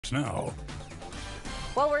now.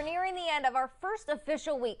 Well, we're nearing the end of our first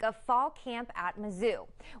official week of fall camp at Mizzou.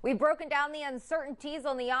 We've broken down the uncertainties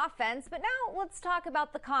on the offense, but now let's talk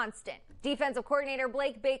about the constant. Defensive coordinator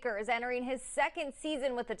Blake Baker is entering his second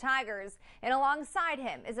season with the Tigers, and alongside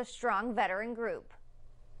him is a strong veteran group.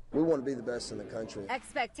 We want to be the best in the country.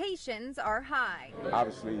 Expectations are high.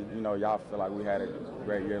 Obviously, y'all feel like we had a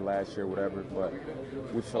great year last year, whatever, but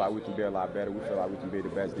we feel like we can be a lot better. We feel like we can be the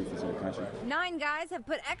best defense in the country. 9 guys have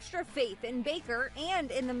put extra faith in Baker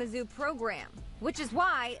and in the Mizzou program, which is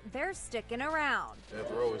why they're sticking around.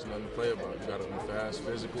 Death row is nothing to play about. You got to be fast,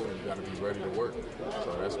 physical, and you got to be ready to work.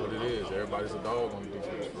 So that's what it is. Everybody's a dog on the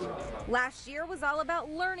defense field. Last year was all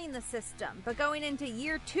about learning the system, but going into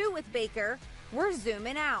year 2 with Baker, we're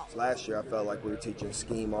zooming out. Last year, I felt like we were teaching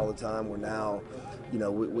scheme all the time. We're now,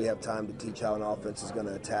 we have time to teach how an offense is going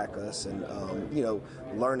to attack us and,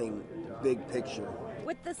 learning big picture.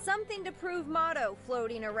 With the something to prove motto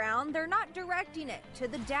floating around, they're not directing it to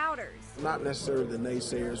the doubters. Not necessarily the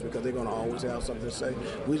naysayers, because they're going to always have something to say.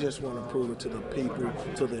 We just want to prove it to the people,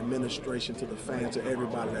 to the administration, to the fans, to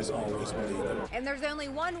everybody that's always believed it. And there's only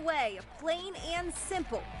one way, plain and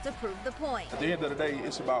simple, to prove the point. At the end of the day,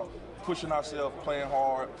 it's about pushing ourselves, playing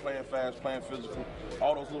hard, playing fast, playing physical,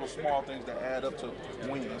 all those little small things that add up to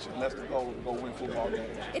wins. And that's the goal, to go win football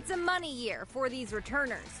games. It's a money year for these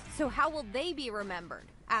returners, so how will they be remembered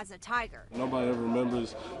as a Tiger? Nobody ever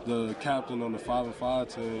remembers the captain on the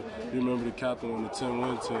 5-5 team. You remember the captain on the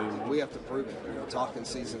 10-win team. We have to prove it. Talking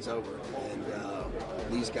season's over, and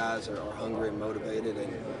these guys are hungry and motivated,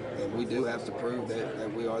 and we do have to prove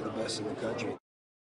that we are the best in the country.